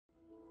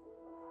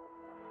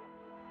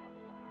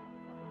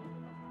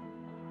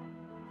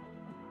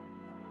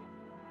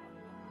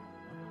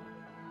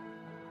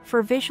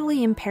For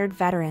visually impaired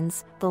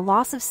veterans, the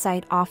loss of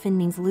sight often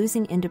means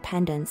losing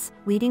independence,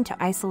 leading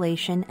to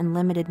isolation and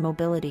limited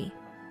mobility.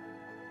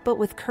 But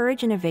with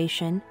courage,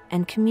 innovation,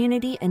 and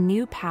community, a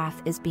new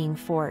path is being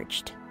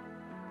forged.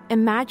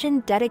 Imagine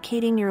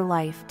dedicating your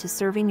life to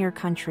serving your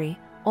country,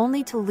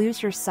 only to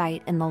lose your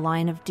sight in the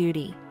line of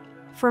duty.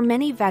 For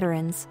many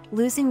veterans,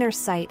 losing their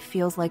sight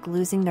feels like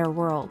losing their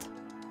world.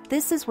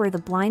 This is where the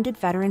Blinded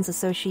Veterans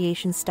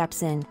Association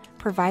steps in,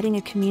 providing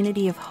a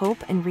community of hope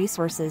and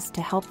resources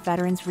to help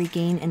veterans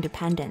regain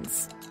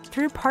independence.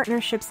 Through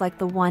partnerships like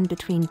the one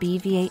between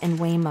BVA and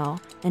Waymo,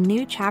 a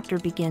new chapter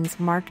begins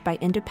marked by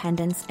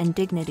independence and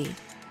dignity.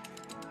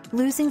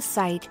 Losing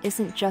sight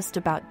isn't just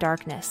about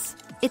darkness.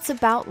 It's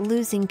about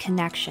losing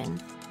connection.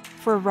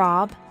 For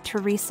Rob,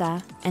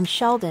 Teresa, and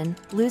Sheldon,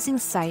 losing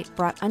sight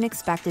brought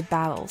unexpected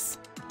battles.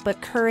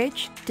 But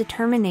courage,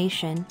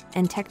 determination,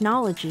 and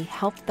technology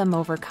helped them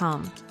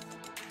overcome.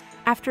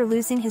 After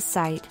losing his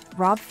sight,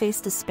 Rob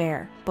faced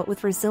despair, but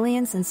with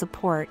resilience and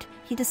support,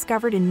 he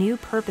discovered a new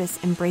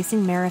purpose,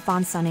 embracing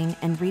marathon running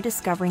and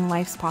rediscovering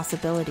life's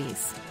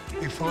possibilities.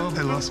 Before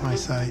I lost my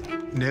sight,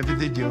 never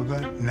did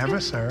yoga, never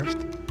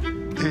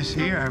surfed. This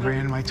year I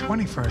ran my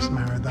 21st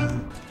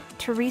marathon.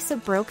 Teresa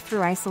broke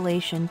through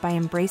isolation by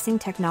embracing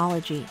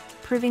technology,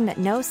 proving that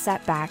no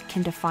setback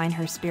can define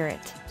her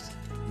spirit.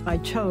 I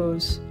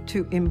chose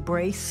to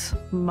embrace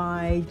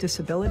my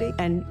disability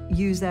and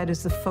use that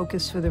as the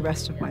focus for the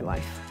rest of my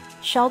life.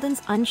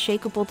 Sheldon's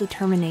unshakable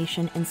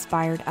determination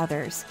inspired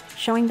others,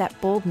 showing that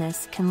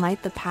boldness can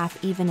light the path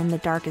even in the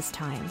darkest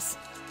times.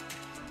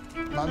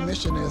 My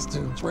mission is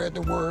to spread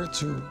the word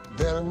to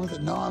veterans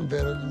and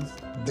non-veterans.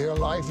 Their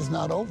life is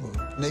not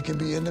over. They can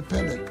be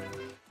independent.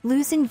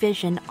 Losing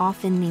vision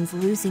often means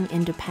losing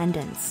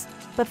independence.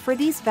 But for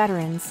these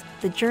veterans,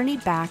 the journey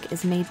back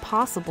is made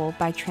possible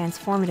by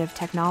transformative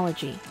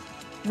technology.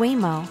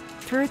 Waymo,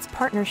 through its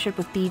partnership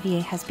with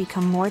BVA, has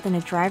become more than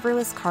a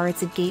driverless car.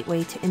 It's a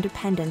gateway to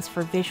independence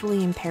for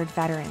visually impaired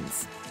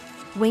veterans.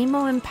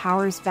 Waymo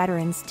empowers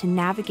veterans to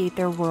navigate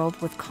their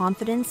world with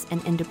confidence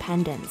and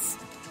independence.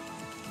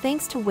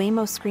 Thanks to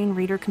Waymo screen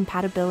reader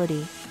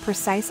compatibility,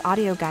 precise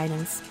audio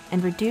guidance,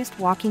 and reduced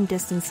walking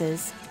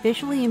distances,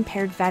 visually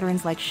impaired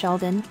veterans like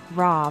Sheldon,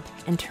 Rob,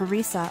 and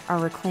Teresa are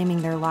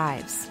reclaiming their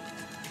lives.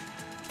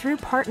 Through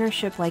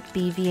partnership like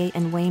BVA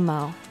and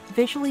Waymo,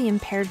 visually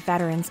impaired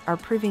veterans are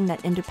proving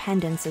that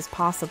independence is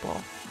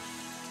possible.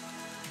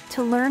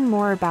 To learn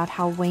more about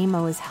how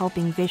Waymo is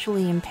helping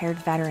visually impaired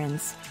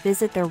veterans,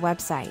 visit their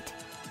website.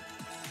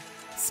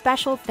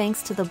 Special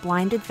thanks to the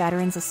Blinded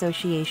Veterans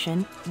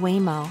Association,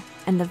 Waymo,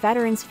 and the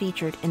veterans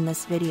featured in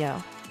this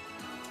video.